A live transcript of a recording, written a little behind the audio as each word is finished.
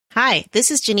Hi,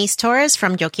 this is Janice Torres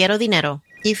from Yo Quiero Dinero.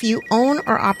 If you own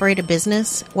or operate a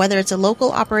business, whether it's a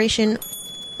local operation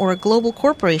or a global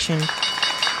corporation,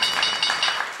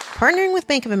 partnering with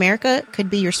Bank of America could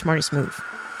be your smartest move.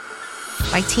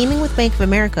 By teaming with Bank of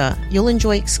America, you'll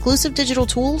enjoy exclusive digital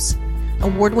tools,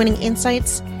 award-winning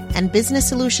insights, and business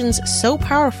solutions so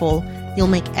powerful, you'll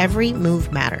make every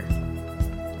move matter.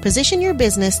 Position your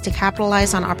business to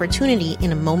capitalize on opportunity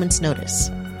in a moment's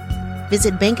notice.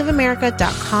 Visit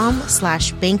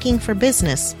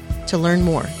bankofamerica.com/bankingforbusiness to learn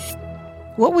more.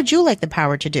 What would you like the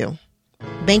power to do?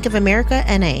 Bank of America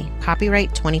N.A.,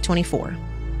 copyright 2024.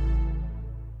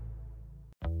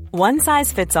 One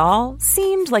size fits all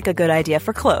seemed like a good idea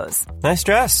for clothes. Nice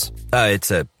dress.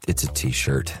 It's a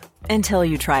t-shirt. Until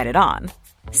you tried it on.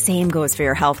 Same goes for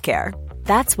your healthcare.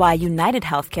 That's why United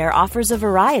Healthcare offers a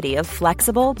variety of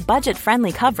flexible,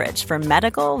 budget-friendly coverage for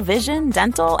medical, vision,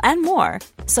 dental, and more.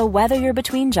 So whether you're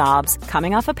between jobs,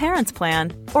 coming off a parent's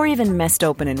plan, or even missed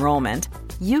open enrollment,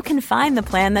 you can find the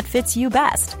plan that fits you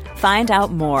best. Find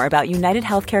out more about United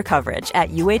Healthcare coverage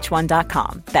at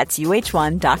uh1.com. That's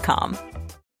uh1.com.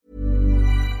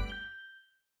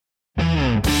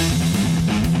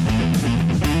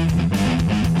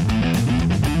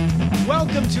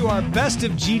 Welcome to our Best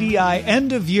of GDI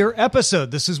end-of-year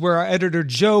episode. This is where our editor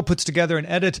Joe puts together an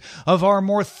edit of our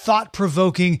more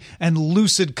thought-provoking and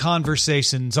lucid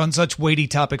conversations on such weighty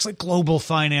topics like global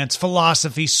finance,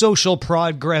 philosophy, social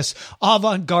progress,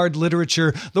 avant-garde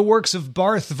literature, the works of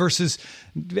Barth versus...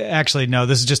 Actually, no,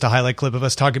 this is just a highlight clip of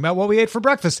us talking about what we ate for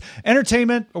breakfast,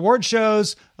 entertainment, award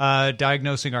shows,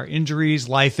 diagnosing our injuries,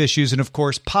 life issues, and of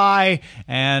course, pie,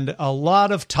 and a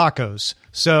lot of tacos.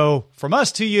 So from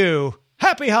us to you,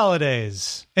 happy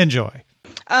holidays. Enjoy.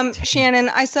 Shannon,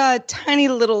 I saw a tiny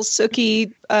little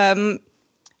Sookie. Oh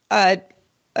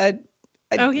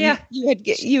yeah, you had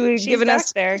given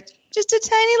us there just a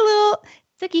tiny little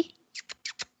Sookie.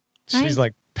 She's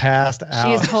like passed out.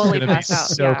 She is totally It's gonna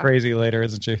passed be out. So crazy later,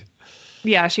 isn't she?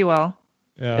 Yeah, she will.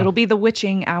 Yeah. It'll be the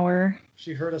witching hour.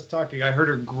 She heard us talking. I heard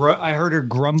her. I heard her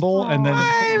grumble, and then.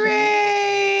 Hi,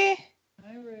 Ray.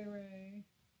 Hi, Ray.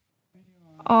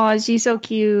 Oh, she's so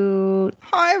cute.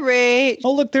 Hi, Ray.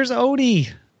 Oh, look, there's Odie.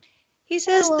 He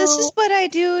says, "This is what I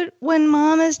do when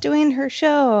Mom is doing her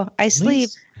show. I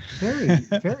sleep." Very,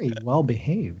 very well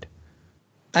behaved.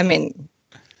 I mean,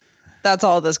 that's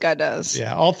all this guy does.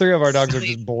 Yeah, all three of our dogs are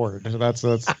just bored. So that's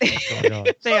what's going on.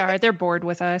 They are. They're bored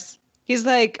with us. He's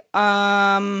like,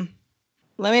 let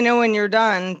me know when you're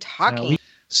done talking.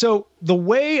 So the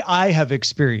way I have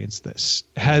experienced this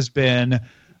has been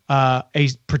a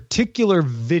particular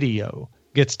video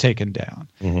gets taken down.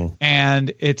 Mm-hmm.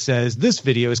 And it says, this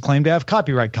video is claimed to have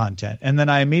copyright content. And then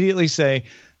I immediately say,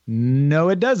 no,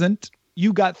 it doesn't.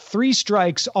 You got 3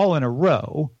 strikes all in a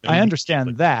row. I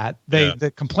understand that.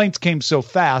 The complaints came so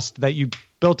fast that you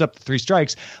built up the 3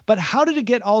 strikes. But how did it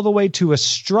get all the way to a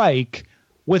strike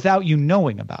without you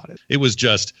knowing about it? It was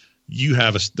just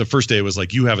the first day was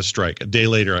like, you have a strike. A day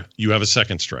later, you have a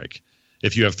second strike.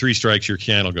 If you have 3 strikes, your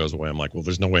channel goes away. I'm like, well,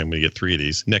 there's no way I'm going to get 3 of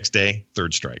these. Next day,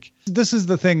 3rd strike. This is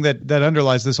the thing that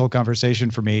underlies this whole conversation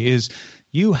for me is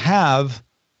you have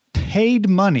paid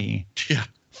money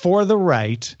for the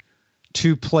right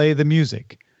to play the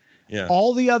music. Yeah.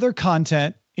 All the other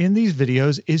content in these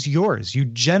videos is yours. You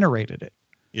generated it.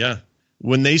 Yeah.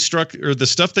 When they struck, or the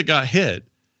stuff that got hit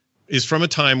is from a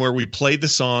time where we played the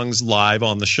songs live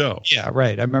on the show. Yeah,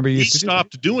 right. I remember you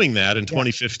stopped doing that in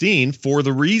 2015 for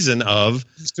the reason of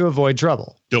just to avoid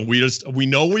trouble. We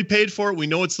know we paid for it. We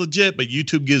know it's legit, but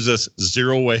YouTube gives us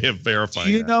zero way of verifying.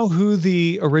 Do you know who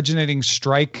the originating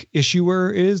strike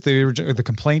issuer is? The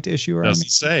complaint issuer? Doesn't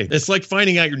say. It's like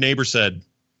finding out your neighbor said,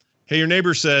 hey, your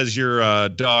neighbor says your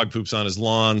dog poops on his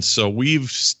lawn. So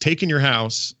we've taken your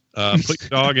house. Put your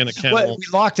dog in a kennel. We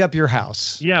locked up your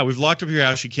house. Yeah, we've locked up your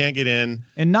house. You can't get in.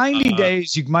 In 90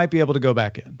 days, you might be able to go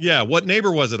back in. Yeah. What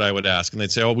neighbor was it? I would ask, and they'd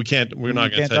say, "Oh, we're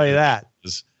not going to tell you that."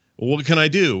 Well, what can I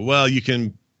do? Well, you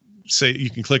can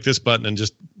click this button and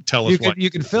just tell us what. You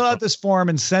can fill out this form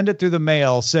and send it through the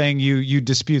mail saying you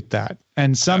dispute that,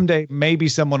 and someday maybe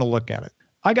someone will look at it.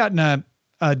 I got in a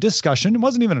discussion. It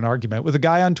wasn't even an argument with a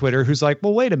guy on Twitter who's like,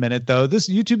 well, wait a minute though. This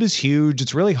YouTube is huge.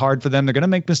 It's really hard for them. They're going to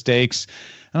make mistakes.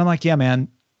 And I'm like, yeah, man,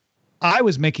 I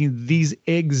was making these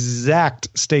exact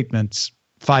statements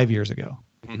 5 years ago.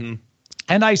 Mm-hmm.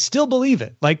 And I still believe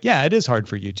it. Like, yeah, it is hard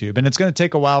for YouTube and it's going to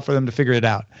take a while for them to figure it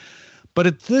out. But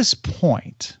at this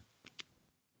point,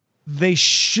 they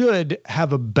should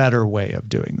have a better way of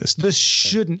doing this. This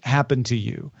shouldn't happen to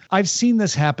you. I've seen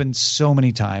this happen so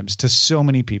many times to so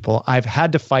many people. I've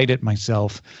had to fight it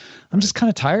myself. I'm just kind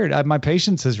of tired. My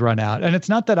patience has run out. And it's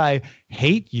not that I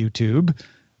hate YouTube.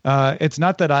 It's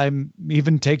not that I'm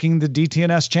even taking the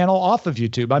DTNS channel off of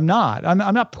YouTube. I'm not. I'm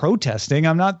not protesting.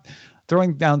 I'm not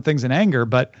throwing down things in anger,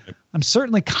 but I'm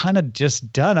certainly kind of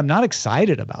just done. I'm not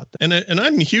excited about that. And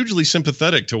I'm hugely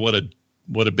sympathetic to what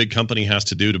a big company has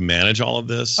to do to manage all of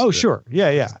this. Oh, sure.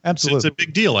 Yeah, absolutely. It's a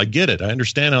big deal. I get it. I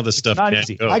understand how this stuff not can't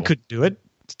easy. go. I couldn't do it.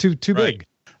 It's too big.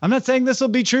 I'm not saying this will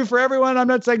be true for everyone. I'm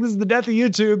not saying this is the death of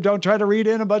YouTube. Don't try to read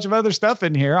in a bunch of other stuff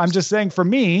in here. I'm just saying for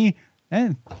me,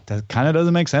 that kind of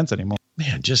doesn't make sense anymore.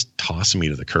 Man, just tossing me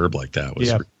to the curb like that was.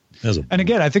 Yeah. And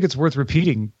again, I think it's worth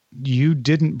repeating. You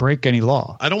didn't break any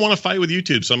law. I don't want to fight with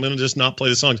YouTube, so I'm going to just not play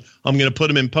the songs. I'm going to put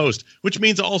them in post, which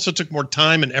means it also took more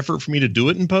time and effort for me to do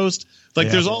it in post. Like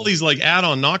there's all these like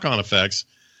add-on, knock-on effects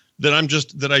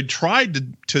that I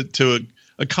tried to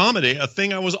accommodate a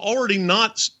thing I was already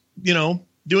not,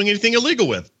 doing anything illegal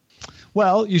with.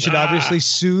 Well, you should obviously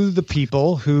sue the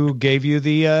people who gave you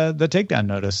the takedown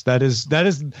notice. That is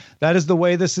the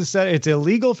way this is set. It's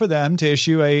illegal for them to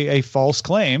issue a false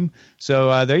claim.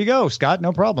 So there you go, Scott.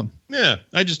 No problem. Yeah,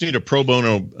 I just need a pro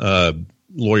bono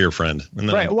lawyer friend. And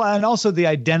then right. Well, and also the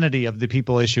identity of the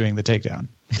people issuing the takedown.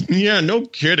 Yeah, no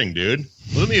kidding, dude.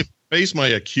 Let me face my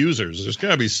accusers. There's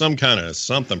got to be some kind of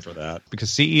something for that. Because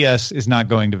CES is not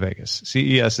going to Vegas.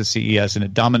 CES is CES, and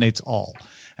it dominates all.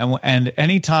 And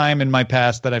any time in my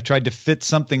past that I've tried to fit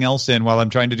something else in while I'm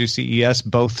trying to do CES,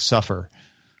 both suffer.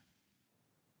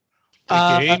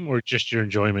 The game or just your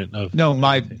enjoyment of? No,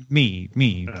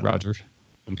 me, Roger.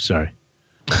 I'm sorry.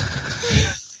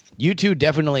 You two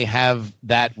definitely have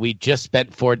that. We just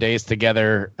spent 4 days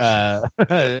together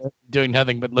doing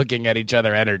nothing but looking at each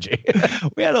other energy.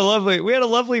 We had a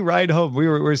lovely ride home. We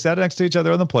were sat next to each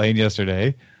other on the plane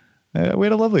yesterday. We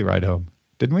had a lovely ride home,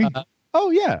 didn't we? Oh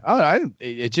yeah.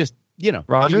 It just,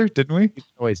 Roger, didn't we? You can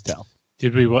always tell.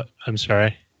 Did we? What? I'm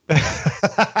sorry.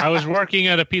 I was working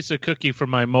at a piece of cookie for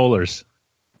my molars.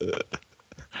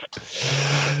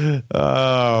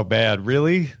 Oh man,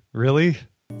 really?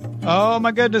 Oh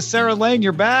my goodness, Sarah Lane,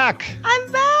 you're back.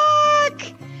 I'm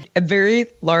back. A very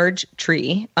large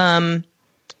tree. I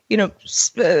don't know,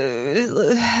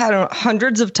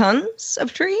 hundreds of tons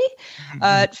of tree.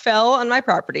 It fell on my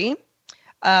property.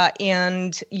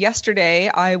 And yesterday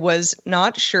I was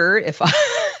not sure if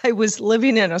I was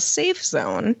living in a safe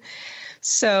zone.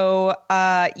 So,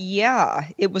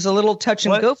 it was a little touch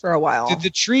and go for a while. Did the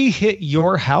tree hit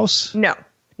your house? No,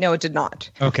 it did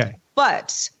not. Okay.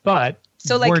 But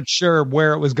so weren't sure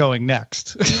where it was going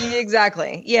next.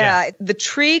 Exactly. Yeah. The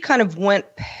tree kind of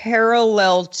went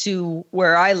parallel to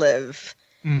where I live.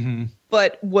 Mm-hmm.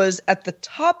 But was at the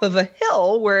top of a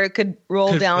hill where it could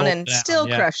roll down and still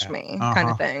crush me, kind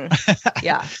of thing.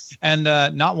 Yeah. And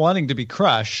not wanting to be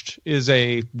crushed is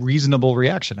a reasonable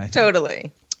reaction, I think.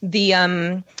 Totally.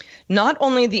 The not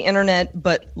only the internet,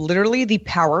 but literally the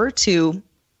power to,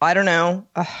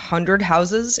 100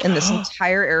 houses in this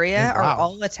entire area are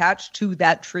all attached to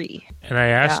that tree. And I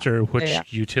asked her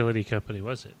which utility company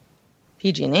was it.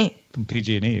 PG&E.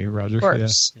 PG&E, Roger. Of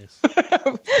course. Yeah.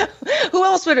 Who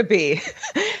else would it be?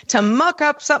 To muck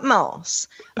up something else.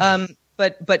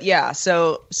 But yeah,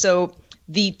 so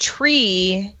the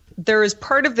tree, there is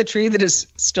part of the tree that is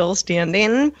still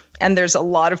standing, and there's a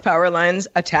lot of power lines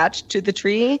attached to the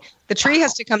tree. The tree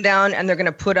has to come down, and they're going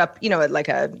to put up, like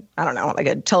a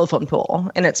telephone pole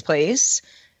in its place.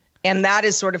 And that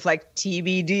is sort of like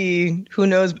TBD. Who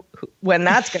knows when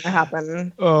that's going to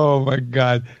happen? Oh my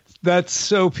God. That's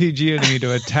so PG&E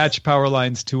to attach power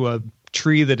lines to a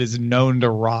tree that is known to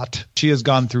rot. She has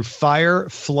gone through fire,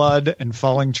 flood, and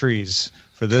falling trees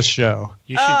for this show.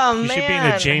 You should be in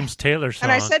a James Taylor song.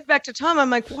 And I said back to Tom, I'm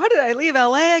like, why did I leave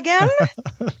LA again?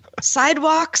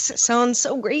 Sidewalks sound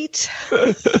so great.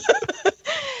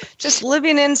 Just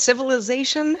living in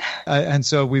civilization. And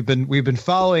so we've been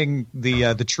following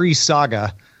the tree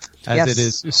saga. As it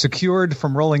is secured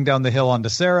from rolling down the hill onto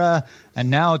Sarah,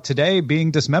 and now today being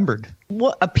dismembered.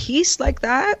 Well, a piece like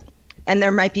that, and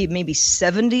there might be maybe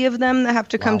 70 of them that have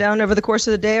to come down over the course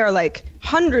of the day, are like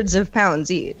hundreds of pounds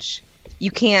each.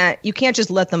 You can't just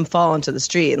let them fall into the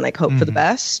street and hope for the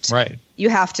best. Right.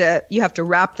 You have to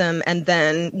wrap them, and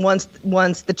then once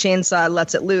the chainsaw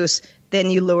lets it loose, then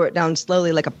you lower it down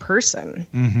slowly like a person.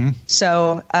 Mm-hmm.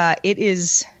 So it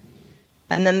is,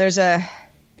 and then there's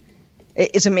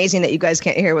It's amazing that you guys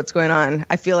can't hear what's going on.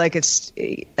 I feel like it's,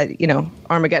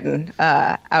 Armageddon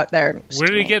out there. Where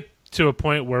did it get to a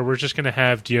point where we're just going to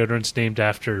have deodorants named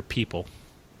after people?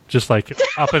 Just like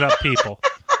up and up people.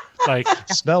 Like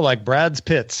smell like Brad's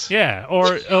pits. Yeah,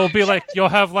 or it'll be like you'll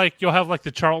have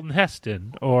the Charlton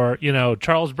Heston or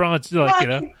Charles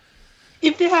Bronson,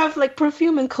 If they have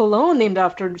perfume and cologne named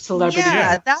after celebrities,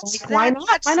 that's why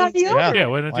not? Why not deodorant? Yeah,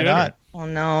 why not deodorant? Oh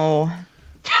no.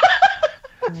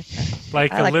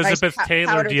 Like I like Elizabeth nice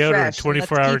Taylor powdered deodorant, fresh, and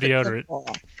let's 24-hour keep it deodorant.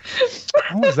 simple.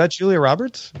 Oh, is that Julia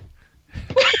Roberts?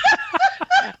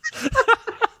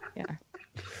 Yeah.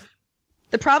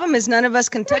 The problem is none of us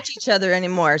can touch each other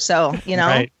anymore. So,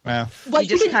 Right. Wow. you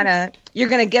just you're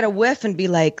going to get a whiff and be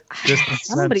like, Distance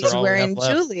somebody's sensor all we wearing have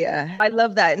left. Julia. I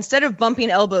love that. Instead of bumping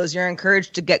elbows, you're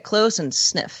encouraged to get close and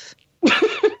sniff.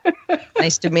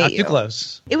 Nice to meet Not you. too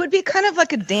close. It would be kind of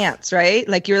like a dance, right?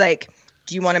 Like you're like,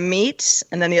 do you want to meet?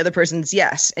 And then the other person's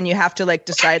yes. And you have to like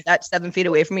decide that 7 feet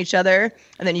away from each other.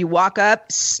 And then you walk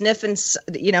up, sniff and,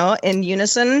 in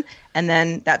unison. And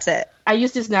then that's it. I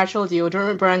use this natural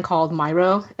deodorant brand called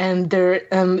Myro, and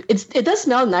it does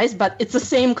smell nice, but it's the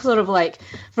same sort of like,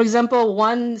 for example,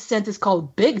 one scent is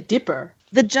called Big Dipper.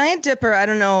 The Giant Dipper, I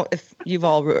don't know if you've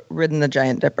all ridden the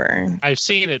Giant Dipper. I've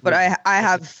seen it. But I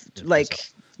have like,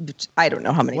 I don't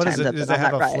know how many What times is it? I've Does been it on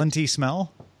have that a ride. flinty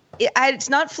smell? It's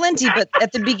not flinty, but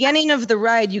at the beginning of the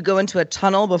ride, you go into a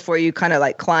tunnel before you kind of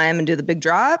like climb and do the big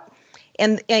drop.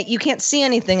 And you can't see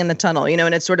anything in the tunnel,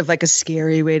 and it's sort of like a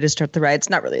scary way to start the ride. It's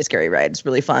not really a scary ride. It's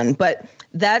really fun. But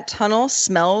that tunnel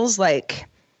smells like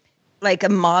a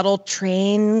model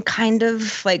train, kind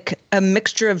of like a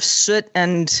mixture of soot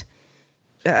and,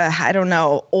 I don't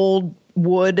know, old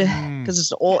wood, because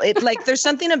it's old. There's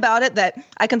something about it that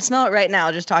I can smell it right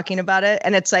now just talking about it.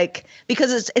 And it's like,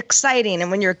 because it's exciting.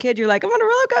 And when you're a kid, you're like, I want a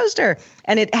roller coaster.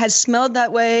 And it has smelled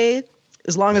that way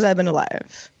as long as I've been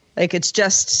alive. Like, it's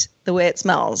just the way it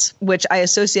smells, which I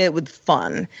associate with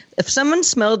fun. If someone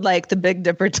smelled like the Big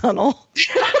Dipper tunnel,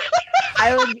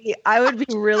 I would be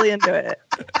really into it.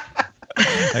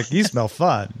 Like, you smell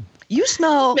fun. You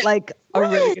smell like a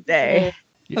really good day.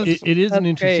 It is an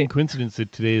interesting great. coincidence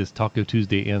that today is Taco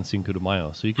Tuesday and Cinco de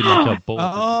Mayo, so you can knock out both.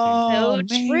 Oh,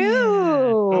 man.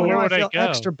 True. Where I would I feel go?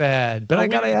 extra bad, but I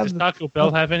gotta have. Does Taco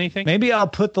Bell have anything? Maybe I'll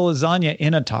put the lasagna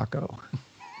in a taco.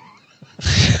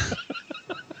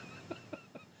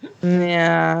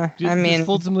 Yeah, Just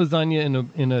fold some lasagna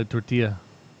in a tortilla.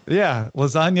 Yeah,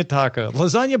 lasagna taco,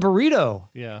 lasagna burrito.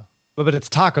 Yeah, but it's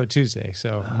Taco Tuesday,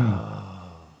 so.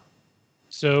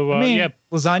 So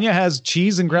lasagna has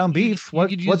cheese and ground beef.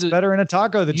 What's better in a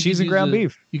taco than cheese and ground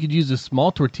beef? You could use a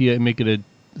small tortilla and make it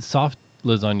a soft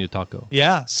lasagna taco.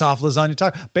 Yeah, soft lasagna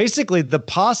taco. Basically, the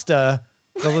pasta,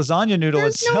 the lasagna noodle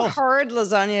There's itself. no hard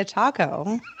lasagna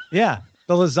taco. Yeah,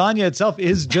 the lasagna itself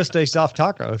is just a soft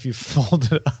taco if you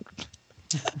fold it up.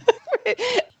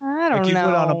 I don't Like you know.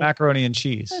 put on a macularoni and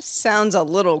cheese. This sounds a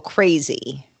little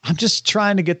crazy. I'm just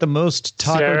trying to get the most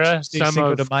Taco Sarah, Tuesday some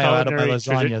Cinco of de Mayo out of my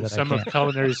lasagna that I some can.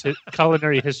 of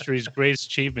culinary history's greatest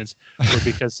achievements were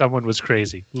because someone was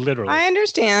crazy, literally. I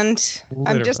understand.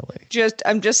 I'm Literally.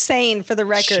 I'm just saying for the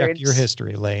record. Check your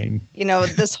history, Lane.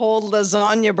 This whole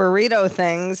lasagna burrito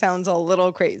thing sounds a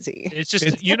little crazy. It's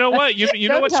just, you know what? You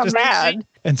know what's Don't just sound crazy?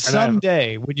 And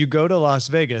someday, when you go to Las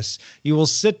Vegas, you will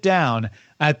sit down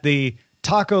at the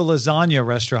taco lasagna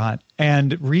restaurant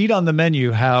and read on the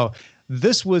menu how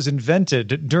this was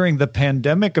invented during the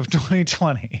pandemic of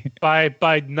 2020.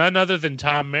 By none other than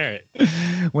Tom Merritt.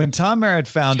 When Tom Merritt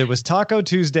found it was Taco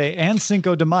Tuesday and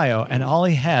Cinco de Mayo, and all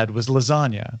he had was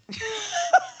lasagna.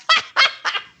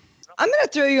 I'm going to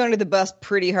throw you under the bus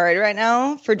pretty hard right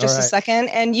now for just a second,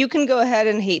 and you can go ahead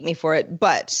and hate me for it.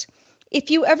 But if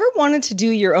you ever wanted to do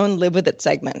your own Live With It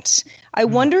segment, I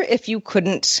wonder if you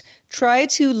couldn't try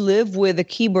to live with a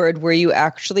keyboard where you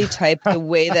actually type the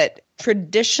way that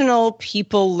traditional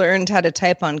people learned how to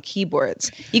type on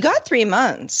keyboards. You got 3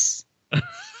 months.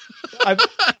 I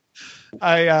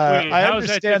how is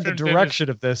that understand the different than direction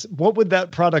of this. What would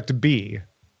that product be?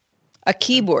 A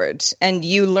keyboard and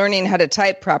you learning how to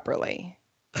type properly.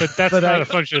 But that's not a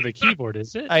function of the keyboard,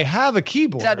 is it? I have a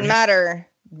keyboard. Doesn't matter.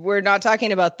 We're not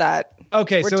talking about that.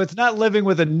 Okay, so it's not living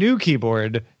with a new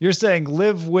keyboard. You're saying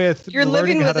live with. You're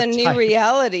living learning how with to a new type.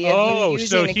 reality of you using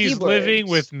so a he's keyboard. living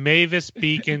with Mavis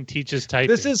Beacon teaches typing.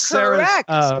 This is Sarah's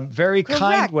very kind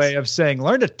Correct. way of saying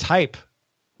learn to type.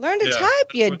 Learn to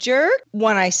type, you jerk.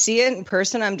 When I see it in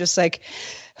person, I'm just like,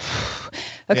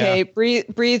 okay,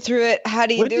 breathe through it. How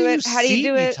do you When do it? How do you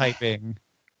do me it? Typing.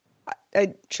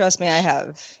 Trust me, I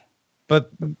have. But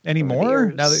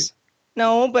anymore? Now that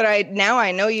No, but I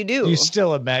know you do. you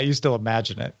still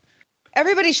imagine it.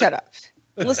 Everybody shut up.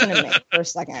 Listen to me for a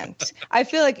second. I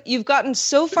feel like you've gotten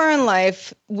so far in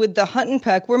life with the hunt and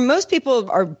peck where most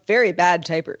people are very bad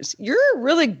typers. You're a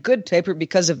really good typer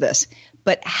because of this.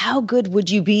 But how good would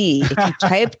you be if you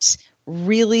typed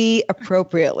really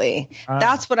appropriately?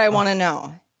 That's what I want to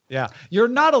know. Yeah. You're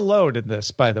not alone in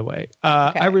this, by the way.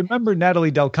 I remember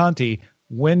Natalie Del Conte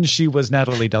when she was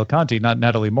Natalie Del Conte, not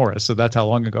Natalie Morris. So that's how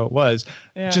long ago it was.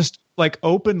 Yeah. Just like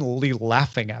openly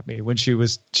laughing at me when she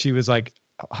was like,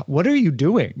 "What are you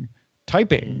doing?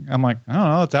 Typing?" I'm like, "I don't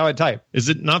know. That's how I type." Is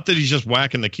it not that he's just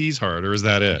whacking the keys hard, or is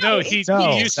that it? No, he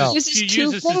uses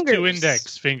his two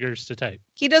index fingers to type.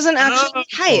 He doesn't actually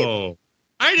type.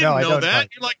 I didn't know that.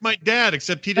 You're like my dad,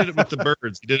 except he did it with the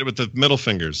birds. He did it with the middle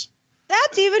fingers.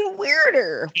 That's even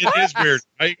weirder. It is weird.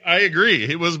 I agree.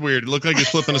 It was weird. It looked like he's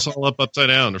flipping us all upside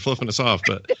down or flipping us off.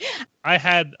 But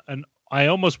I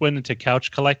almost went into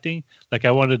couch collecting. Like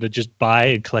I wanted to just buy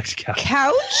and collect couches.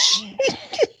 Couch?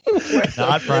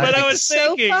 Not practical. But I was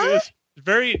thinking it was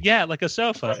like a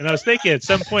sofa. And I was thinking at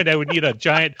some point I would need I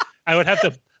would have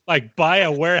to like buy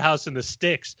a warehouse in the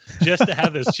sticks just to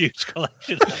have this huge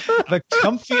collection. The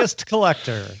comfiest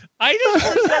collector. For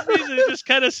some reason, it just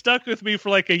kind of stuck with me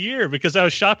for like a year because I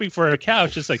was shopping for a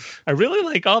couch. It's like, I really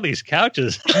like all these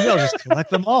couches. Maybe I'll just collect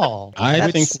them all.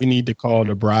 I think we need to call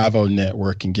the Bravo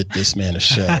Network and get this man a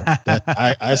show.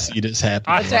 I see this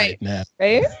happening right now.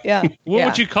 Right? Yeah. What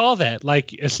would you call that?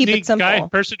 Like a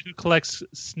person who collects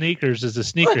sneakers is a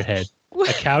sneakerhead.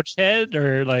 A couch head,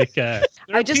 or like I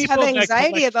just have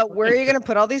anxiety about where you're going to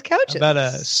put all these couches. About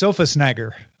a sofa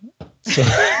snagger.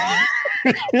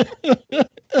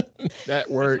 That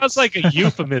works. Sounds like a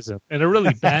euphemism and a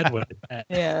really bad one.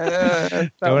 Yeah.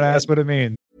 Don't ask what it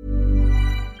means.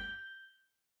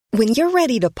 When you're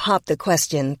ready to pop the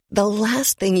question, the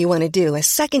last thing you want to do is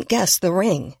second guess the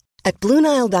ring. At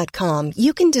BlueNile.com,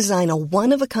 you can design a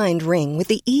one-of-a-kind ring with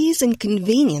the ease and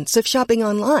convenience of shopping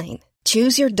online.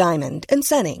 Choose your diamond and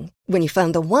setting. When you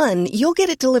find the one, you'll get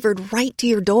it delivered right to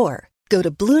your door. Go to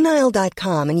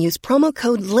BlueNile.com and use promo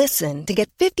code LISTEN to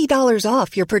get $50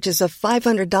 off your purchase of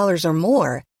 $500 or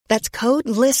more. That's code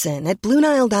LISTEN at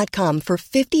BlueNile.com for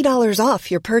 $50 off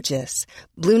your purchase.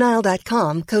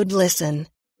 BlueNile.com, code LISTEN.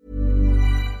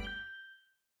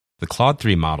 The Claude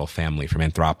 3 model family from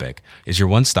Anthropic is your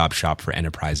one-stop shop for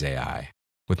enterprise AI.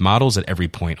 With models at every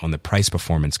point on the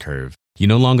price-performance curve, you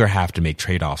no longer have to make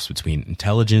trade-offs between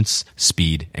intelligence,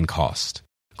 speed, and cost.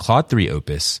 Claude 3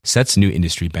 Opus sets new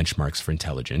industry benchmarks for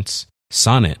intelligence.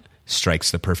 Sonnet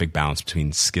strikes the perfect balance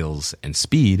between skills and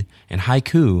speed. And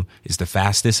Haiku is the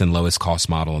fastest and lowest cost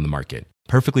model in the market,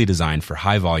 perfectly designed for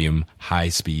high-volume,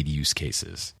 high-speed use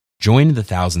cases. Join the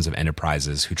thousands of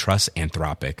enterprises who trust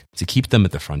Anthropic to keep them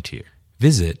at the frontier.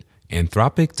 Visit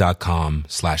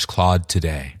anthropic.com/Claude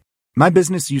today. My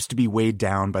business used to be weighed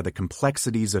down by the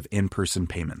complexities of in-person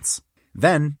payments.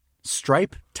 Then,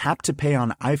 Stripe Tap to Pay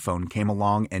on iPhone came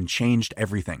along and changed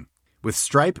everything. With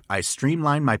Stripe, I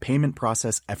streamlined my payment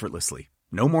process effortlessly.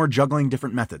 No more juggling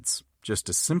different methods. Just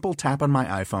a simple tap on my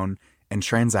iPhone and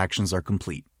transactions are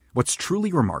complete. What's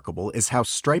truly remarkable is how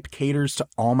Stripe caters to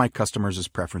all my customers'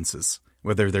 preferences.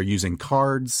 Whether they're using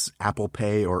cards, Apple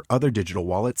Pay, or other digital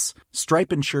wallets,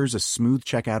 Stripe ensures a smooth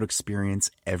checkout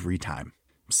experience every time.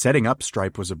 Setting up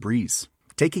Stripe was a breeze,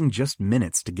 taking just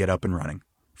minutes to get up and running.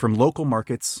 From local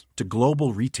markets to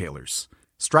global retailers,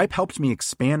 Stripe helped me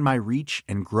expand my reach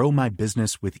and grow my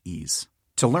business with ease.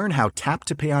 To learn how Tap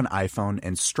to Pay on iPhone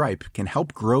and Stripe can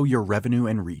help grow your revenue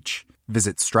and reach,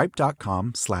 visit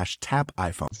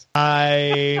stripe.com/tapiphone.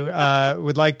 I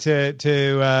would like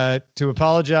to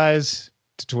apologize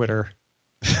to Twitter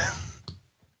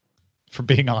for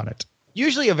being on it.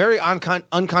 Usually a very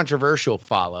uncontroversial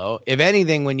follow. If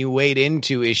anything, when you wade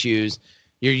into issues,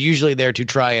 you're usually there to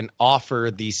try and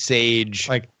offer the sage,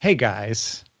 like, hey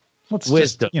guys, let's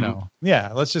wisdom.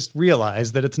 Let's just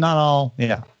realize that it's not all.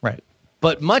 Yeah, right.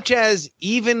 But much as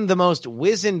even the most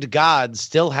wizened gods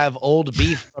still have old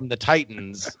beef from the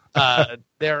Titans,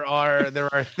 there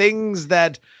are things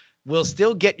that will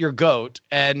still get your goat,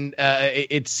 and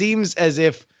it seems as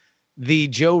if the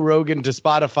Joe Rogan to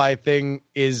Spotify thing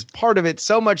is part of it,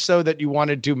 so much so that you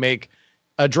wanted to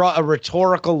draw a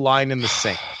rhetorical line in the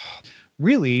sand.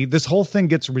 Really, this whole thing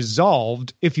gets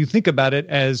resolved if you think about it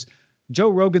as Joe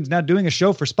Rogan's now doing a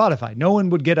show for Spotify. No one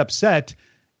would get upset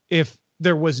if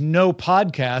there was no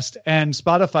podcast and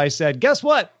Spotify said, guess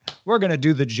what? We're going to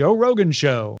do the Joe Rogan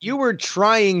show. You were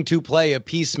trying to play a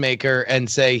peacemaker and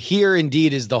say, here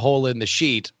indeed is the hole in the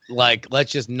sheet. Like,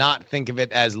 let's just not think of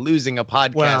it as losing a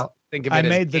podcast. Well, think of it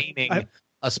as gaining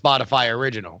a Spotify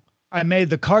original. I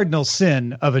made the cardinal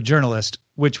sin of a journalist,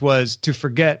 which was to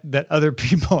forget that other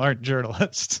people aren't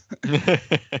journalists. And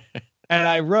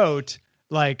I wrote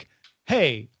like,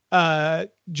 hey,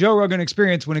 Joe Rogan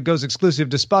Experience, when it goes exclusive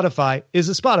to Spotify, is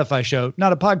a Spotify show,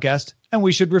 not a podcast, and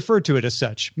we should refer to it as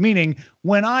such. Meaning,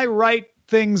 when I write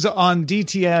things on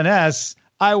DTNS,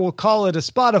 I will call it a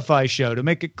Spotify show to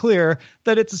make it clear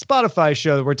that it's a Spotify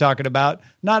show that we're talking about,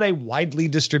 not a widely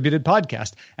distributed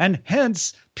podcast. And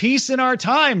hence, peace in our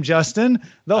time, Justin.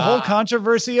 The whole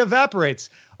controversy evaporates.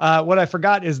 What I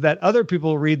forgot is that other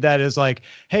people read that as like,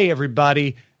 hey,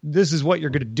 everybody, this is what you're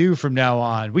going to do from now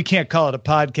on. We can't call it a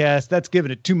podcast. That's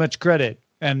giving it too much credit.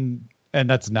 And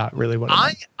that's not really what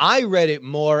I read it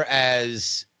more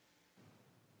as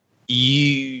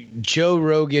Joe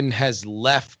Rogan has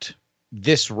left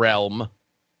this realm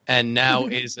and now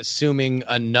is assuming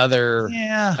another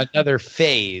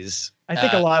phase. I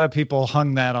think a lot of people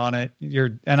hung that on it.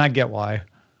 And I get why.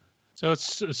 So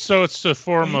it's a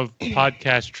form of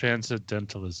podcast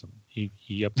transcendentalism. He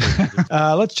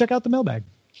let's check out the mailbag.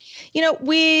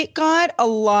 We got a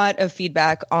lot of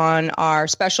feedback on our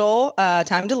special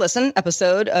Time to Listen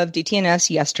episode of DTNS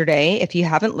yesterday. If you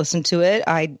haven't listened to it,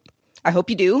 I hope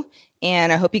you do.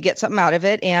 And I hope you get something out of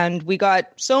it. And we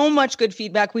got so much good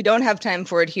feedback. We don't have time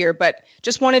for it here, but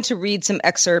just wanted to read some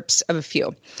excerpts of a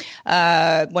few.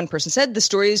 One person said, the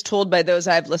stories told by those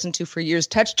I've listened to for years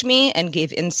touched me and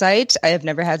gave insight I have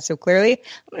never had so clearly.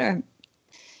 Will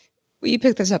you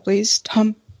pick this up, please,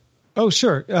 Tom? Oh,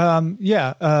 sure.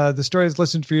 The stories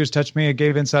listened for years touched me. It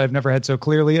gave insight I've never had so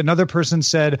clearly. Another person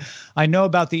said, I know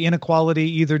about the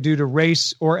inequality either due to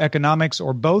race or economics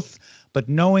or both. But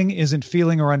knowing isn't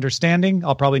feeling or understanding.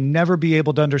 I'll probably never be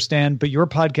able to understand, but your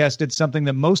podcast did something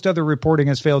that most other reporting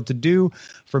has failed to do.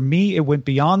 For me, it went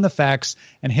beyond the facts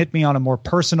and hit me on a more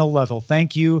personal level.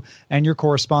 Thank you and your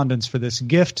correspondents for this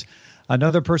gift.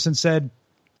 Another person said,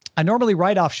 I normally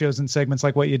write off shows and segments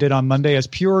like what you did on Monday as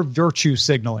pure virtue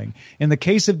signaling. In the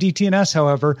case of DTNS,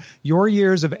 however, your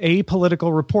years of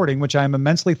apolitical reporting, which I am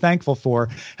immensely thankful for,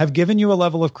 have given you a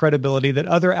level of credibility that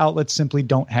other outlets simply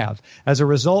don't have. As a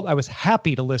result, I was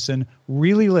happy to listen,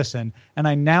 really listen, and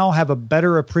I now have a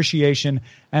better appreciation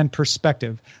and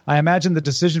perspective. I imagine the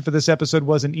decision for this episode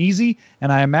wasn't easy,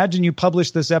 and I imagine you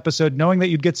published this episode knowing that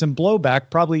you'd get some blowback,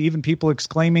 probably even people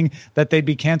exclaiming that they'd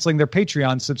be canceling their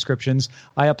Patreon subscriptions.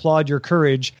 I applaud your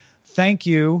courage. Thank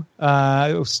you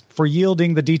for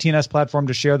yielding the DTNS platform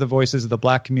to share the voices of the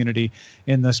Black community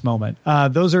in this moment.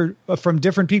 Those are from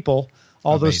different people,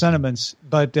 all those sentiments,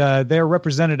 but they're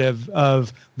representative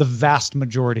of the vast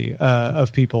majority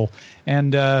of people.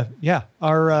 And our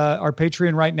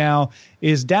Patreon right now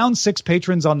is down 6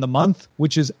 patrons on the month,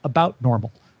 which is about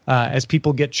normal. As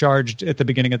people get charged at the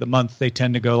beginning of the month, they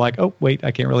tend to go like, oh, wait,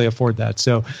 I can't really afford that.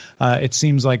 So it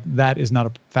seems like that is not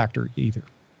a factor either.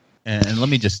 And let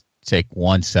me just take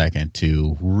 1 second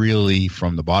to really,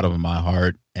 from the bottom of my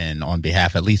heart and on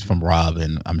behalf, at least from Rob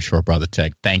and I'm sure Brother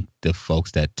Tech, thank the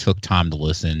folks that took time to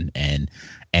listen and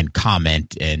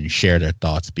comment and share their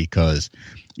thoughts, because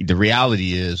the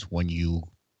reality is when you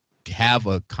have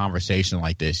a conversation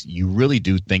like this, you really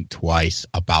do think twice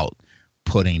about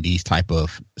putting these type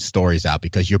of stories out,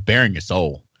 because you're bearing your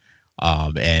soul.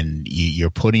 And you're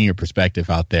putting your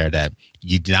perspective out there that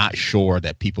you're not sure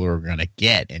that people are going to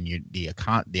get. And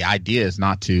the idea is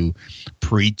not to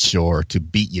preach or to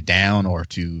beat you down or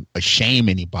to shame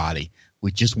anybody.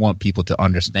 We just want people to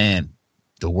understand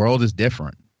the world is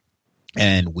different.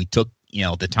 And we took,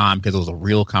 the time because it was a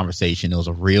real conversation. It was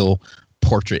a real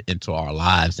portrait into our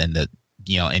lives. And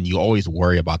and you always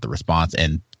worry about the response,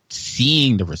 and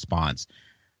seeing the response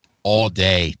all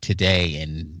day today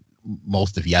and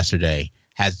most of yesterday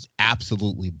has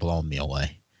absolutely blown me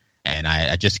away. And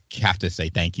I just have to say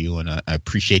thank you, and I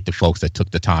appreciate the folks that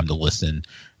took the time to listen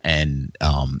and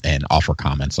offer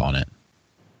comments on it.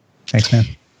 Thanks, man.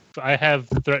 I have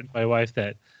threatened my wife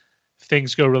that if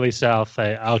things go really south,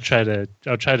 I'll try to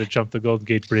jump the Golden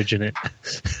Gate Bridge in it.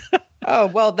 Oh,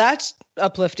 well, that's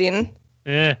uplifting.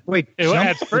 Yeah. Wait,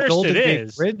 at first Golden it Gate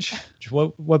is. Bridge?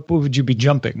 What would you be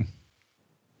jumping?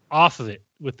 Off of it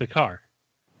with the car.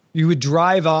 You would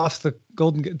drive off the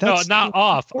Golden Gate? No, not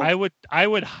off. I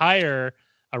would hire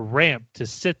a ramp to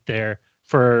sit there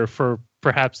for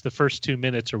perhaps the first 2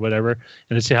 minutes or whatever,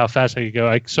 and to see how fast I could go.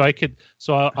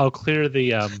 I'll clear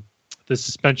the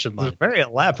suspension line. It's very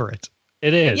elaborate.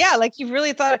 It is. Yeah, like you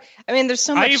really thought. I mean, there's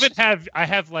so much. I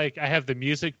have the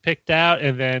music picked out,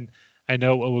 and then I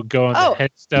know what would go on the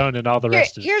headstone and all the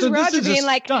rest of it. Here's Roger being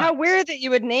like, how weird that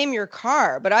you would name your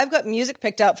car, but I've got music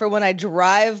picked out for when I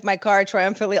drive my car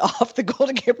triumphantly off the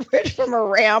Golden Gate Bridge from a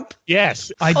ramp.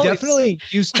 Yes. I definitely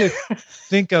used to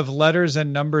think of letters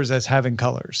and numbers as having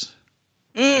colors.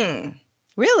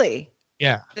 Really?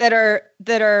 Yeah. That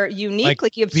are unique?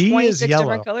 Like you have 26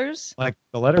 different colors? Like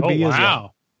the letter B is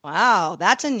yellow. Wow,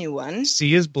 that's a new one.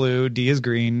 C is blue, D is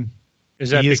green. Is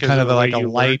that D is kind of like a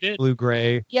light learned it?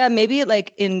 blue-gray. Yeah, maybe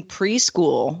like in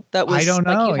preschool that was I don't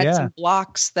know, like you had some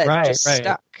blocks that just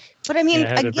stuck. But I mean,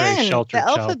 Yeah, it had a very again, the sheltered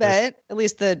alphabet, at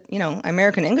least the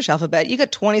American English alphabet, you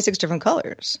got 26 different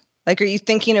colors. Like, are you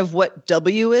thinking of what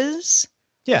W is?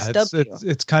 Yeah, What's W?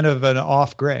 it's kind of an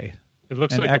off gray. It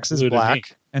looks and like X is blue to me.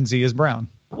 black and Z is brown.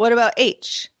 What about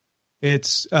H?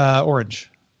 It's orange.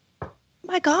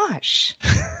 My gosh.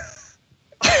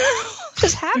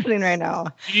 What's happening right now?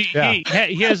 He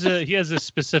has a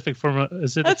specific form of.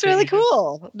 Is it? That's really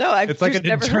cool. No, I've It's like just an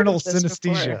never internal heard of this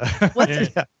synesthesia.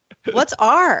 before. What's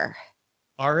R?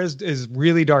 R is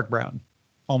really dark brown,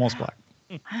 almost black.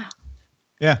 Wow.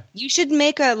 Yeah. You should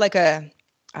make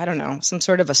I don't know, some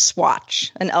sort of a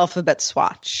swatch, an alphabet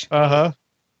swatch. Uh-huh.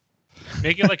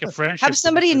 Make it like a friendship. Have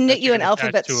somebody knit you an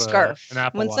alphabet to scarf. an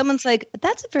Apple When Watch. someone's like,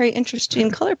 that's a very interesting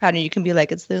color pattern, you can be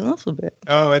like, it's the alphabet.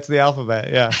 Oh, it's the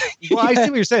alphabet. Yeah. Well, I see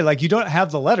what you're saying. Like, you don't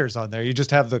have the letters on there. You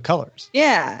just have the colors.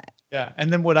 Yeah. Yeah.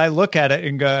 And then would I look at it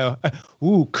and go,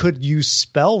 ooh, could you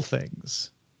spell things?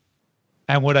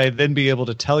 And would I then be able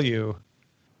to tell you?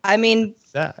 I mean,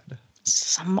 sad.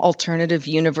 Some alternative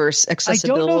universe I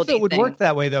accessibility don't know if it would thing. work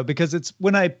that way, though, because it's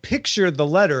when I picture the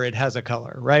letter, it has a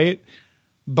color, right?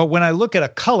 But when I look at a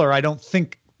color, I don't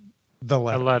think the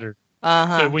letter. A letter.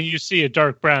 Uh-huh. So when you see a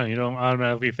dark brown, you don't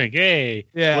automatically think, "Hey,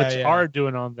 what's R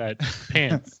doing on that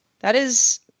pants?" That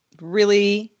is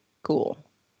really cool.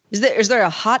 Is there a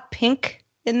hot pink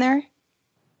in there?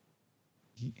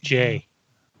 J.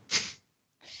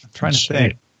 I'm trying to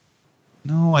think.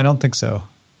 No, I don't think so.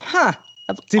 Huh.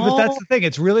 See, but that's the thing.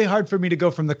 It's really hard for me to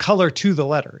go from the color to the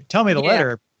letter. Tell me the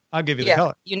letter, I'll give you the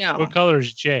color. You know. What color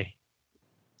is J?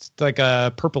 It's like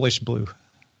a purplish blue.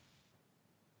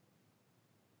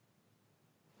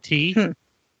 T?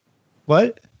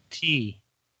 What? T.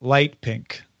 Light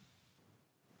pink.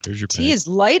 There's your T is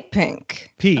light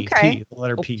pink. P. Okay. P. The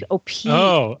letter P. Oh, P.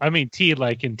 Oh, I mean T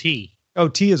like in tea. Oh,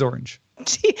 T is orange.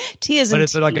 T is But in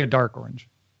it's like a dark orange.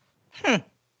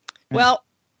 Well,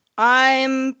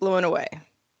 I'm blown away.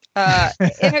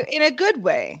 In a good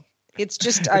way. It's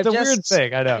just It's a weird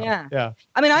thing. I know. Yeah.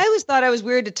 I mean, I always thought I was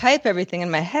weird to type everything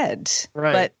in my head,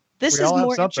 Right. but this We is all have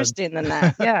more something. interesting than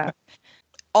that. Yeah.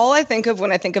 All I think of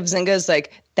when I think of Zynga is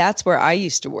like, that's where I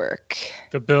used to work.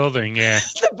 The building, yeah.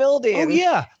 The building. Oh,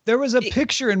 yeah. There was a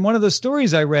picture in one of the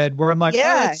stories I read where I'm like,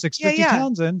 Yeah. oh, that's 650 Yeah.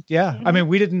 Townsend. Yeah. I mean,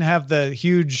 we didn't have the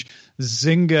huge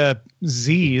Zynga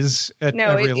Z's at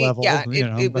every level.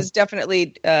 It was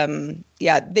definitely,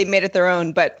 they made it their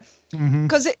own, but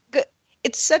because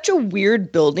it's such a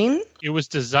weird building. It was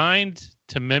designed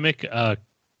to mimic,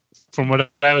 from what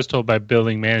I was told by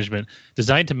building management,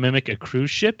 designed to mimic a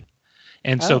cruise ship.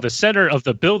 And so the center of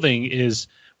the building is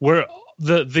where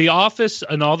the office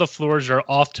and all the floors are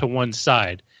off to one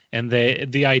side. And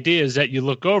the idea is that you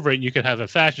look over it, you could have a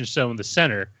fashion show in the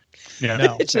center. Yeah,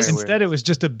 No, instead it was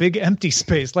just a big empty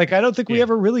space. Like, I don't think we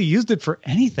ever really used it for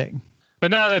anything. But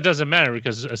now that doesn't matter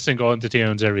because a single entity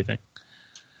owns everything.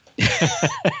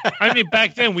 I mean,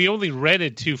 back then we only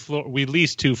rented we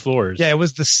leased 2 floors. Yeah, it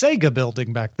was the Sega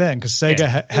building back then because Sega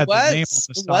had the name on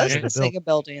the side. It was the building. Sega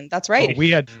building. That's right.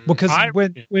 We had because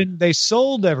when they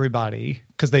sold everybody,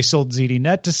 because they sold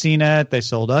ZDNet to CNET, they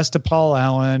sold us to Paul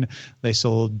Allen, they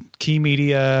sold Key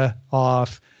Media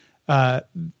off. Some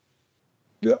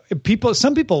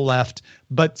people left,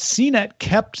 but CNET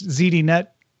kept ZDNet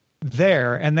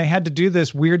there, and they had to do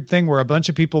this weird thing where a bunch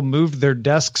of people moved their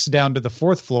desks down to the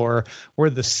 4th floor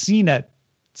where the CNET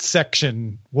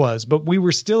section was, but we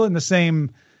were still in the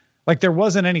same, like there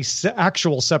wasn't any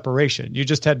actual separation. You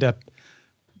just had to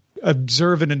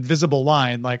observe an invisible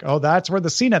line like, oh, that's where the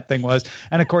CNET thing was.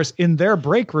 And of course, in their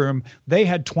break room, they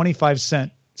had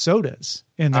 25-cent sodas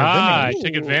in their I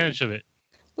vending. took advantage of it.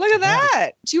 Look at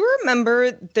that. Do you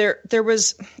remember there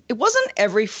was, it wasn't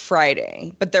every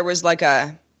Friday, but there was like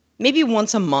maybe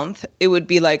once a month, it would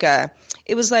be like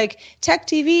it was like Tech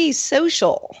TV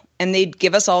social, and they'd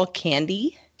give us all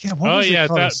candy. Yeah, what was it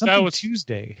called? Something was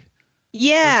Tuesday.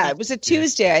 Yeah, it was a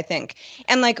Tuesday, I think.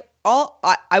 And like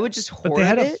I would just hoard they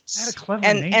had it. They had a clever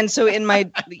name. And so in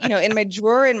my in my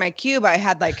drawer in my cube, I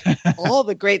had like all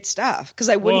the great stuff because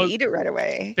I wouldn't eat it right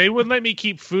away. They wouldn't let me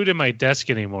keep food in my desk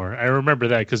anymore. I remember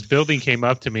that because building came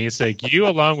up to me. It's like, you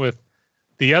along with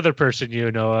the other person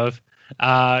you know of,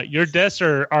 your desks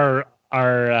are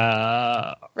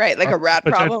right, like a rat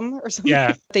problem or something.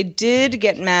 Yeah. They did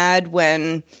get mad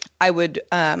when I would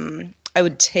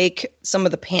take some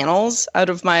of the panels out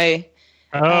of my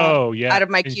out of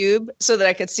my cube so that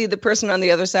I could see the person on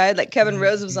the other side. Like Kevin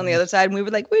Rose was on the other side, and we were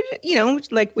like, we want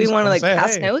to like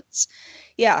pass notes.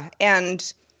 Yeah,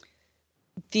 and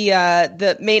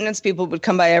the maintenance people would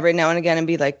come by every now and again and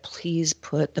be like, please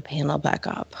put the panel back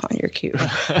up on your cube.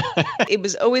 It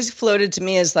was always floated to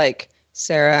me as like,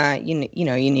 Sarah, you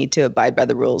need to abide by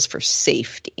the rules for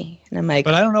safety. And I'm like,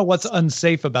 but I don't know what's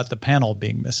unsafe about the panel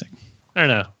being missing. I don't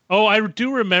know. Oh, I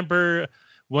do remember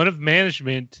one of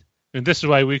management, and this is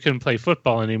why we couldn't play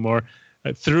football anymore,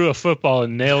 threw a football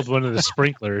and nailed one of the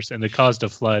sprinklers, and it caused a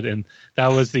flood. And that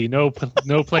was the no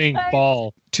playing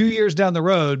ball. 2 years down the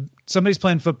road, somebody's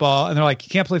playing football, and they're like, you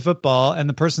can't play football. And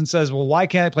the person says, well, why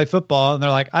can't I play football? And they're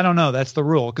like, I don't know. That's the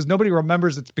rule. Because nobody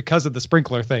remembers it's because of the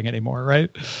sprinkler thing anymore, right?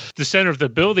 The center of the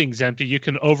building's empty. You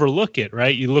can overlook it,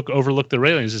 right? You overlook the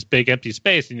railings, this big empty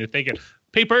space, and you're thinking,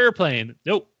 paper airplane.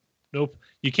 Nope.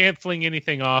 You can't fling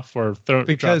anything off or throw.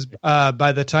 Because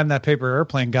by the time that paper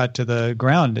airplane got to the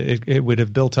ground, it would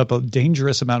have built up a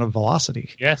dangerous amount of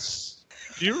velocity. Yes.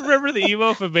 Do you remember the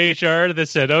email from HR that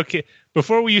said, okay,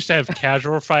 before we used to have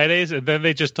casual Fridays, and then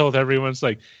they just told everyone's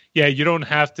like, yeah, you don't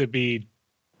have to be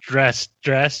dressed.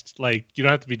 Like, you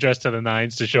don't have to be dressed to the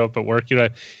nines to show up at work.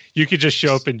 You could just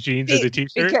show up in jeans and a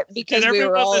t-shirt. Because we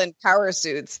were all in power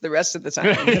suits the rest of the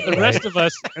time.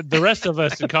 the rest of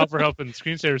us in Call for Help and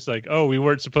Screensavers like, oh, we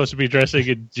weren't supposed to be dressing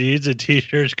in jeans and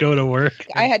t-shirts, go to work.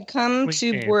 I had come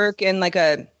to work in like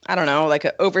an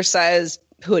oversized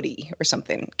hoodie or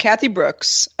something. Kathy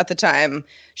Brooks at the time,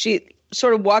 she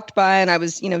sort of walked by and I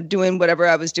was, doing whatever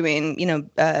I was doing,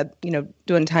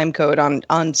 doing time code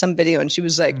on some video. And she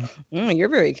was like, you're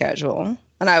very casual.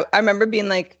 And I remember being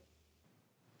like,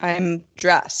 I'm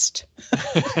dressed.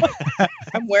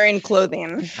 I'm wearing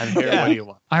clothing. I'm here. What do you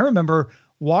want? I remember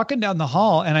walking down the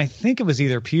hall and I think it was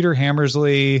either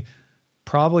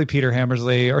probably Peter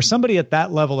Hammersley or somebody at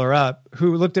that level or up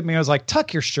who looked at me and was like,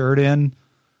 tuck your shirt in.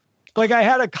 Like I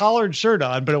had a collared shirt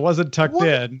on, but it wasn't tucked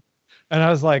in. And I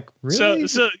was like, really?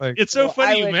 So like, it's so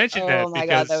funny you mentioned that. Oh my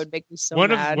God, that would make me so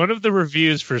mad. One of the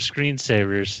reviews for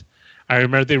Screensavers, I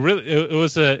remember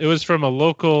it was from a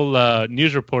local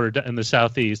news reporter in the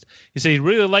Southeast. He said he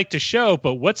really liked the show,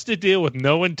 but what's the deal with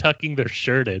no one tucking their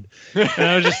shirt in? And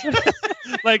I was just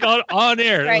like on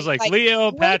air. Right, it was like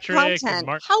Leo, Patrick, and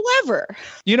Mark. However,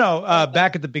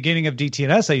 back at the beginning of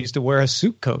DTNS, I used to wear a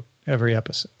suit coat every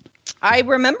episode. I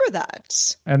remember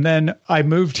that. And then I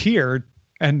moved here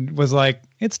and was like,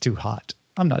 it's too hot.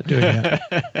 I'm not doing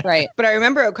it. Right. But I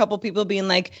remember a couple people being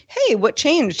like, hey, what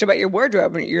changed about your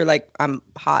wardrobe? And you're like, I'm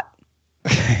hot.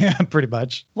 Yeah, pretty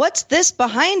much. What's this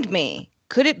behind me?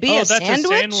 Could it be a sandwich? A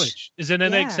sandwich. Is it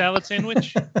an egg salad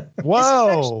sandwich?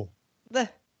 Whoa.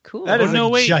 Cool. That is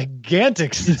a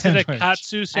gigantic sandwich. Is it a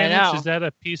katsu sandwich? Is that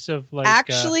a piece of like...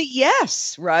 Actually,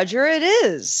 yes, Roger, it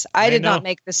is. I did not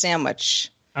make the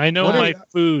sandwich. I know my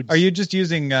foods. Are you just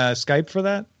using Skype for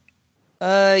that?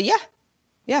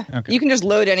 Yeah. Okay. You can just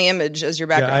load any image as your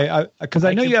background. Yeah, because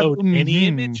I know you have any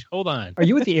image. Hold on. Are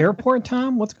you at the airport,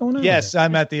 Tom? What's going on? Yes,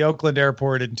 I'm at the Oakland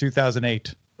airport in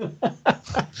 2008.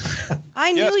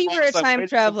 I knew you were a time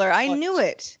traveler. I knew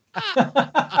it.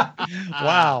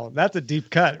 Wow, that's a deep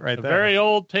cut right there. Very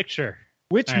old picture.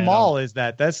 Which mall is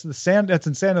that? That's in San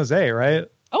Jose, right?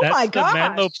 Oh my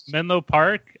God! Menlo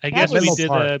Park. I guess we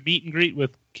did a meet and greet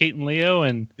with Kate and Leo,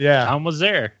 and Tom was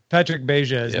there. Patrick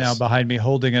Beja is now behind me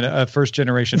holding a first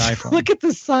generation iPhone. Look at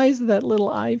the size of that little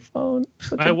iPhone.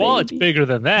 My wallet's bigger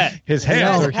than that. His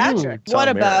hands are huge. What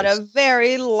about a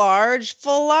very large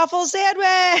falafel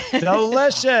sandwich?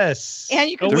 Delicious. And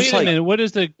you can wait a minute. What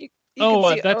is the?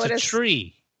 That's a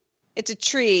tree. It's a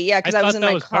tree. Yeah, because I was in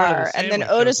my car, and then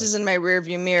Otis is in my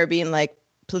rearview mirror, being like,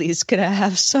 "Please, could I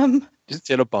have some?" Just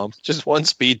hit a bump. Just one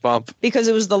speed bump. Because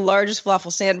it was the largest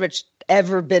falafel sandwich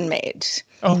ever been made.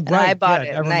 Oh, and right. I bought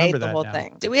it, and I ate the whole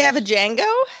thing. Did we have a Django?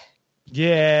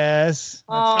 Yes.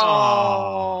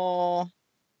 Oh.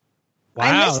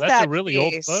 Wow, that's a really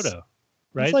old photo,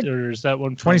 right? Or is that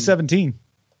one from 2017?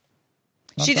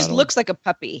 She just looks like a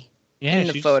puppy in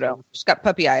the photo. She's got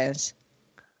puppy eyes.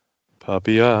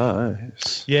 Puppy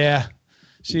eyes. Yeah.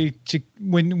 She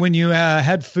when you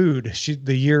had food,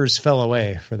 the years fell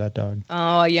away for that dog.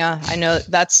 Oh yeah, I know.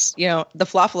 That's the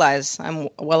falafel eyes. I'm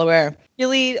well aware.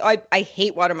 Really, I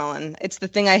hate watermelon. It's the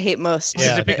thing I hate most.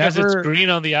 Yeah, is it because it's green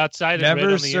on the outside and red on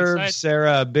the inside? Never served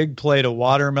Sarah a big plate of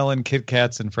watermelon Kit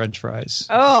Kats and French fries.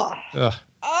 Oh. Ugh.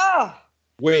 Oh.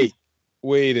 Wait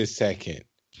a second.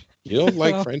 You don't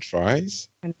like French fries?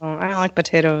 I don't like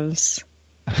potatoes.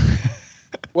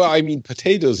 Well, I mean,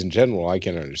 potatoes in general, I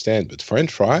can understand, but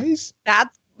French fries?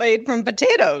 That's made from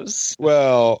potatoes.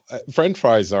 Well, French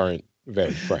fries aren't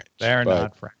very French. They're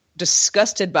not French.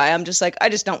 Disgusted by. I'm just like, I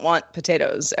just don't want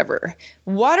potatoes ever.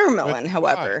 Watermelon,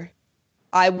 however,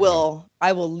 I will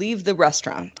leave the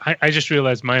restaurant. I just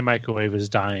realized my microwave is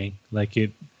dying. Like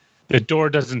the door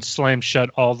doesn't slam shut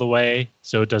all the way,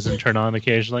 so it doesn't turn on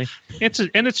occasionally.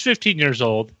 It's 15 years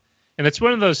old, and it's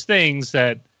one of those things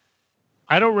that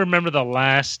I don't remember the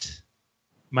last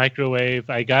microwave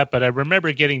I got, but I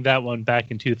remember getting that one back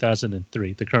in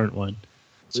 2003, the current one.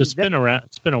 So it's been around.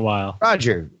 It's been a while.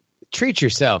 Roger, treat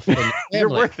yourself. You're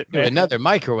worth it, man. Another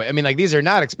microwave. I mean, like, these are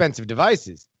not expensive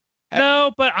devices.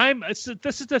 No, but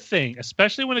this is the thing,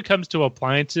 especially when it comes to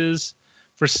appliances.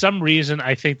 For some reason,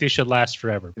 I think they should last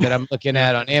forever. That I'm looking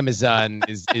at on Amazon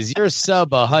is your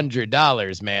sub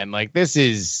 $100, man. Like, this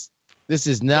is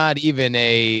not even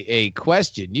a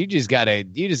question. You just gotta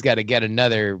get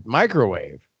another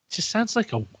microwave. It just sounds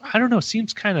like I don't know.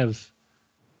 Seems kind of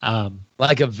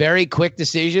like a very quick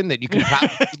decision that you can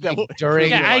probably during.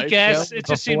 Yeah, I guess it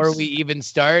just before seems we even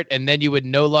start, and then you would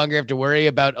no longer have to worry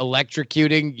about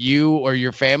electrocuting you or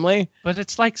your family. But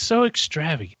it's like so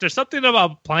extravagant. There's something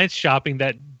about appliance shopping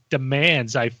that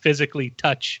demands I physically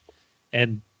touch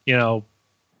and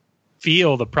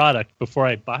feel the product before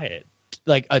I buy it.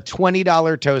 Like a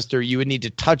 $20 toaster, you would need to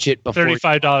touch it before.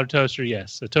 $35 toaster,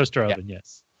 yes. A toaster oven,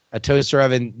 yes. A toaster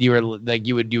oven, you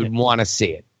would want to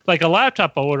see it. Like a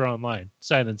laptop, I'll order online,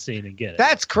 sight unseen, and get it.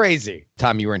 That's crazy.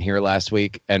 Tom, you weren't here last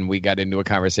week, and we got into a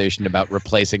conversation about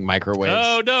replacing microwaves.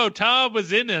 Oh, no, Tom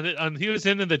was in it. He was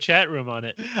in the chat room on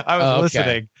it. I was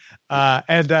listening.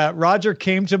 And Roger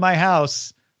came to my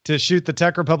house to shoot the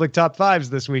Tech Republic Top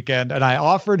 5s this weekend, and I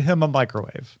offered him a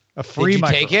microwave, a free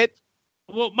microwave. Did you take it?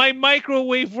 Well, my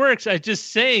microwave works. I'm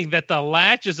just saying that the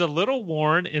latch is a little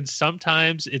worn, and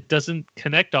sometimes it doesn't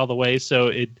connect all the way,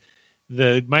 so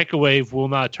the microwave will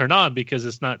not turn on because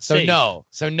it's not safe.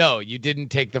 So no, you didn't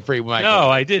take the free microwave. No,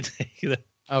 I did take it.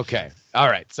 Okay. All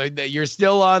right. So you're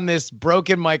still on this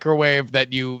broken microwave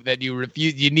that you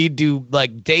refuse. You need to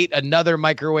like date another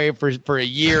microwave for a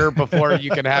year before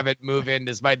you can have it move in,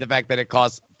 despite the fact that it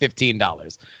costs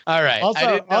 $15. All right.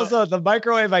 Also, the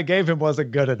microwave I gave him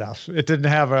wasn't good enough. It didn't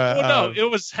have a. No,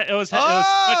 it was.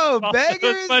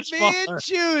 Beggars being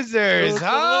choosers.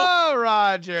 Oh,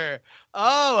 Roger.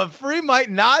 Oh, a free mic,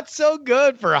 not so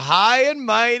good for high and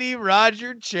mighty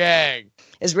Roger Chang.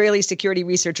 Israeli security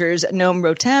researchers Noam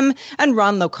Rotem and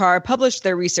Ron Lokar published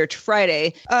their research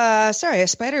Friday. Sorry, a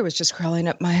spider was just crawling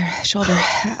up my shoulder.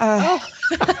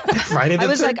 Friday the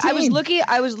 13th.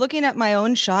 I was looking at my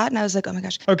own shot, and I was like, oh my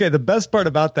gosh. Okay, the best part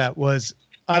about that was,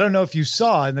 I don't know if you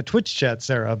saw in the Twitch chat,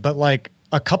 Sarah, but like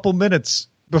a couple minutes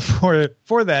before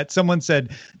that, someone said,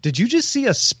 did you just see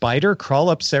a spider crawl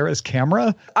up Sarah's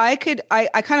camera? I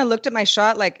kind of looked at my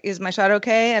shot, like, is my shot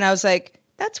okay? And I was like,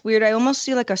 that's weird. I almost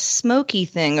see like a smoky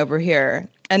thing over here.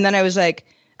 And then I was like,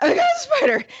 I got a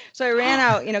spider. So I ran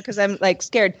out, because I'm like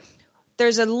scared.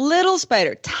 There's a little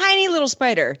spider, tiny little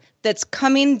spider that's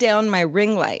coming down my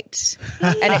ring light.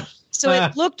 And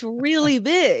it looked really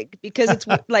big because it's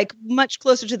like much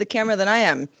closer to the camera than I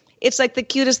am. It's like the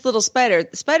cutest little spider.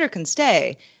 The spider can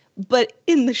stay, but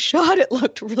in the shot, it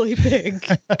looked really big.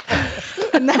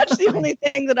 And that's the only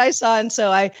thing that I saw. And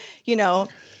so I,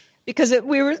 because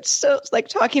we were so like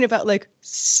talking about like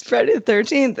Friday the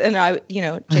 13th, and I,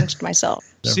 jinxed myself.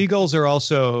 Seagulls are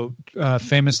also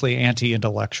famously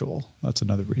anti-intellectual. That's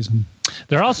another reason.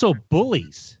 They're also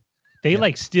bullies. They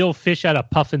like steal fish out of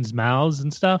puffins' mouths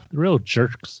and stuff. They're real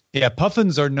jerks. Yeah,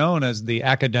 puffins are known as the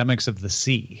academics of the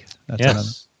sea. That's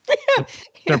yes.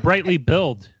 They're brightly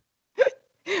billed.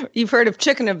 You've heard of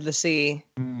chicken of the sea.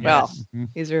 Well,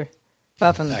 these are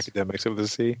puffins. Academics of the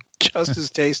sea. Just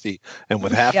as tasty and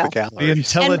with half the calories. The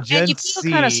intelligent and you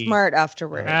feel kind of smart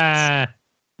afterwards. I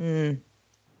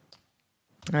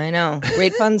know.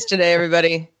 Great puns today,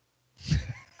 everybody.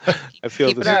 I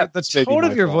feel the tone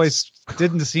of your voice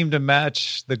didn't seem to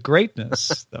match the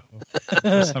greatness, though,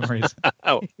 for some reason.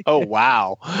 Oh,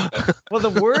 wow. Well,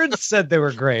 the words said they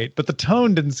were great, but the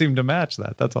tone didn't seem to match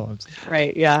that. That's all I'm saying.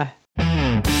 Right, yeah.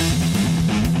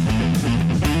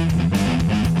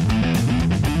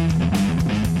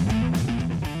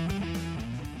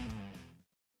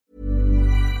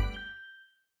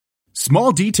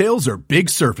 Small details are big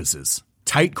surfaces.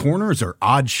 Tight corners are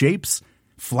odd shapes.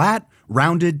 Flat,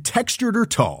 rounded, textured, or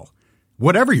tall.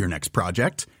 Whatever your next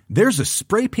project, there's a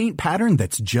spray paint pattern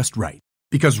that's just right.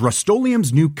 Because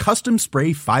Rust-Oleum's new Custom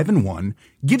Spray 5-in-1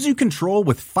 gives you control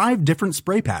with 5 different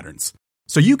spray patterns.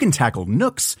 So you can tackle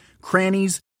nooks,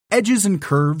 crannies, edges, and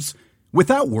curves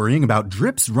without worrying about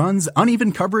drips, runs,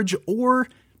 uneven coverage, or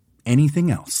anything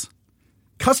else.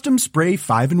 Custom Spray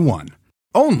 5-in-1.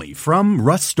 Only from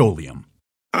Rust-Oleum.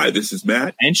 Hi, this is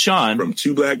Matt and Sean from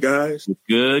Two Black Guys with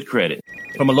Good Credit.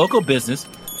 From a local business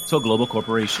to a global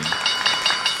corporation.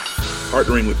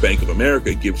 Partnering with Bank of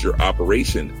America gives your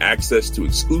operation access to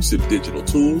exclusive digital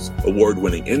tools,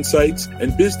 award-winning insights,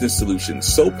 and business solutions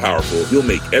so powerful you'll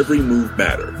make every move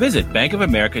matter. Visit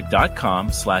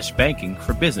bankofamerica.com/banking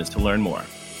for business to learn more.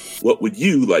 What would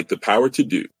you like the power to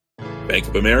do? Bank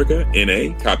of America,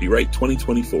 N.A., copyright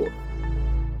 2024.